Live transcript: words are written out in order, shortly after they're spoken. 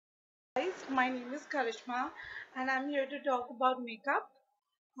My name is Karishma and I'm here to talk about makeup.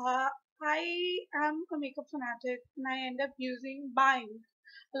 Uh, I am a makeup fanatic and I end up buying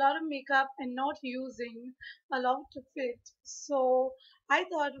a lot of makeup and not using a lot of it. So I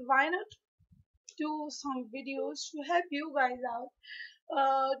thought, why not do some videos to help you guys out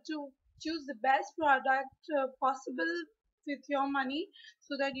to choose the best product possible with your money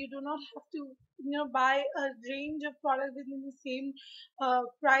so that you do not have to buy a range of products within the same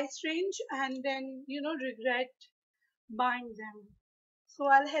price range and then regret buying them. So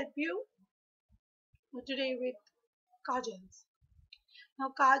I'll help you today with kajals.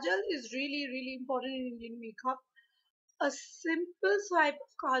 Now kajal is really important in Indian makeup. A simple swipe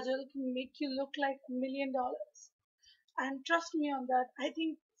of kajal can make you look like $1 million. And trust me on that. I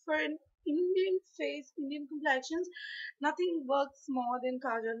think for an Indian face, Indian complexions, nothing works more than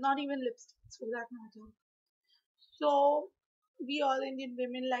kajal, not even lipsticks for that matter. So we all Indian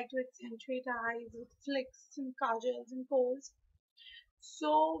women like to accentuate our eyes with flicks and kajals and kohls.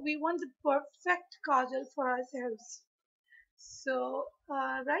 So we want the perfect kajal for ourselves. So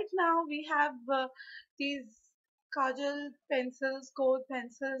right now we have these kajal pencils, kohl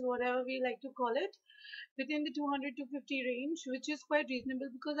pencils, whatever we like to call it, within the 200 to 50 range, which is quite reasonable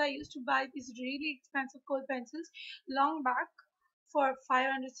because I used to buy these really expensive kohl pencils long back for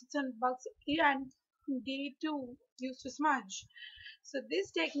 500, 600 bucks, and they too used to smudge. So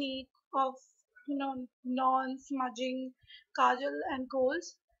this technique of non-smudging kajal and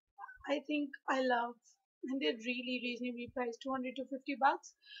kohls, I think I love, and they're really reasonably priced, 200 to 50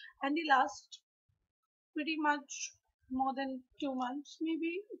 bucks, and they last pretty much more than 2 months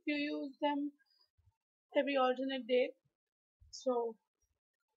maybe if you use them every alternate day. So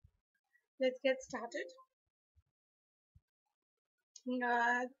let's get started.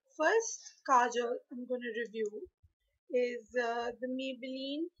 Uh, First kajal I'm going to review is the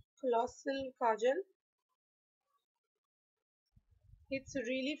Maybelline Colossal Kajal. It's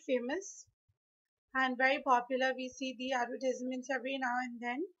really famous and very popular. We see the advertisements every now and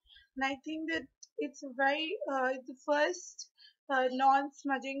then, and I think that it's the first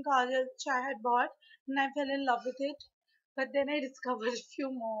non-smudging kajal which I had bought, and I fell in love with it. But then I discovered a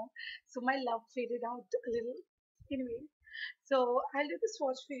few more, so my love faded out a little. Anyway, so I'll do the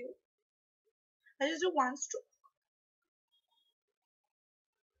swatch for you. I'll just do one stroke.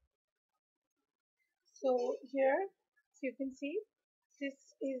 So here, so you can see, this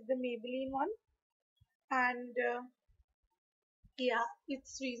is the Maybelline one, and yeah,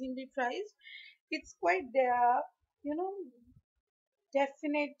 it's reasonably priced. It's quite you know,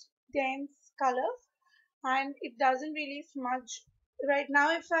 definite, dense color, and it doesn't really smudge. Right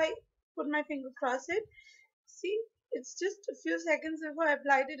now, if I put my finger across it, see, it's just a few seconds before I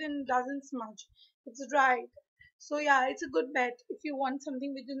applied it and it doesn't smudge. It's dried. So yeah, it's a good bet if you want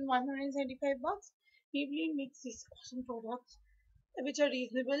something within 175 bucks. Maybelline makes these awesome products which are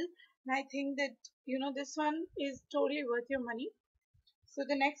reasonable, and I think that this one is totally worth your money. So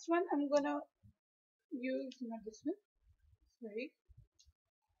the next one I'm gonna use, not this one, sorry,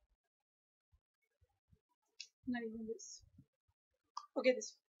 not even this. Okay,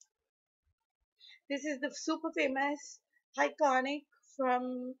 this is the super famous iconic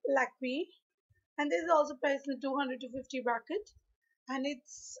from Lakme, and this is also priced in the 200 to 50 bracket, and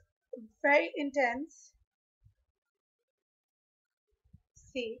it's very intense.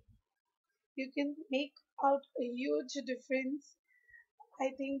 See, you can make out a huge difference.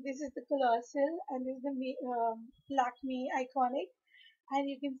 I think this is the Colossal and this is the Lakme Iconic, and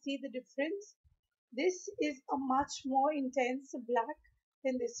you can see the difference. This is a much more intense black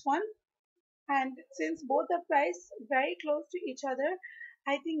than this one, and since both are priced very close to each other,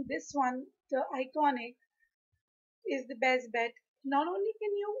 I think this one, the Iconic, is the best bet. Not only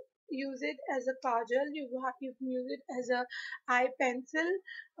can you use it as a kajal, you can use it as a eye pencil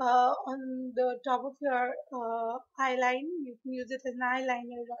on the top of your eyeline. You can use it as an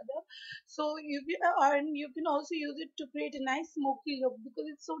eyeliner rather. So and you can also use it to create a nice smoky look because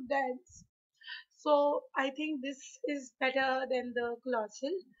it's so dense. So I think this is better than the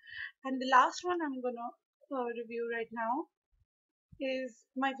colossal. And the last one I'm gonna review right now is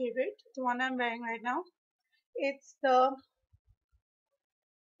my favorite, the one I'm wearing right now. It's the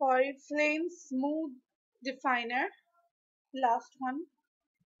Oriflame Smooth Definer, last one.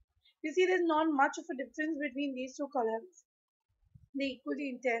 You see, there's not much of a difference between these two colors. They're equally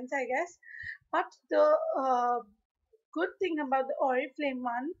intense, I guess. But the good thing about the Oriflame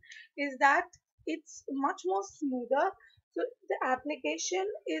one is that it's much more smoother. So the application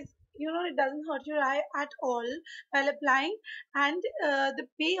is, it doesn't hurt your eye at all while applying, and the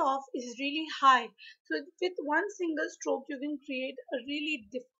payoff is really high. So with one single stroke, you can create a really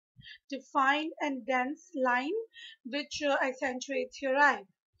defined and dense line which accentuates your eye.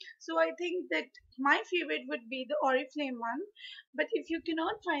 So I think that my favorite would be the Oriflame one. But if you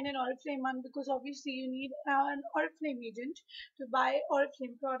cannot find an Oriflame one, because obviously you need an Oriflame agent to buy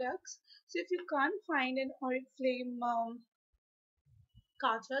Oriflame products. So if you can't find an Oriflame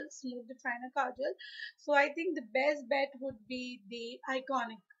kajal, smooth definer kajal, so I think the best bet would be the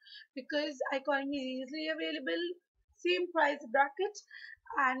Iconic, because Iconic is easily available, same price bracket,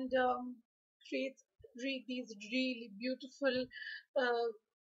 and creates these really beautiful uh,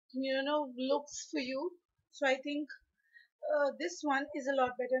 looks for you. So I think this one is a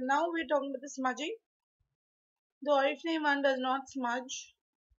lot better. Now we're talking about the smudging. The Oriflame one does not smudge.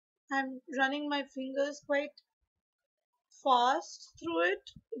 I'm running my fingers quite fast through it.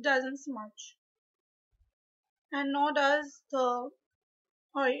 It doesn't smudge, and nor does the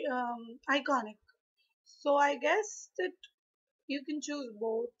Iconic. So I guess that you can choose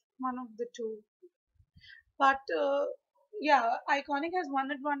both, one of the two. But yeah, Iconic has one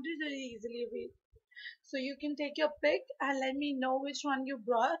advantage that is easily available. So you can take your pick and let me know which one you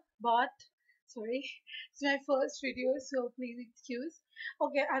bought. Sorry, it's my first video, so please excuse.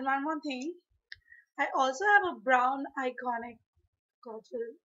 Okay, and one more thing. I also have a brown Iconic Kajal.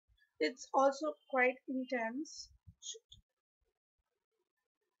 It's also quite intense.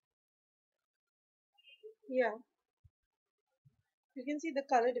 Yeah, you can see the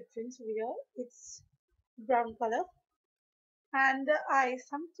color difference over here. It's brown color. And I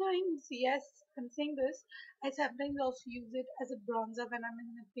sometimes, yes, I'm saying this, I sometimes also use it as a bronzer when I'm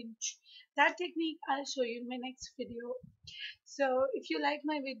in a pinch. That technique I'll show you in my next video. So if you like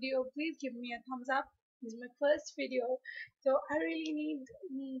my video, please give me a thumbs up. This is my first video. So I really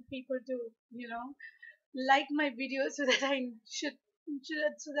need people to, like my video so that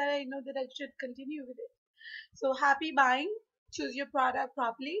so that I know that I should continue with it. So happy buying. Choose your product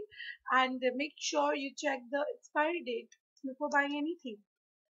properly and make sure you check the expiry date before buying anything.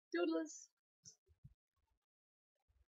 Toodles.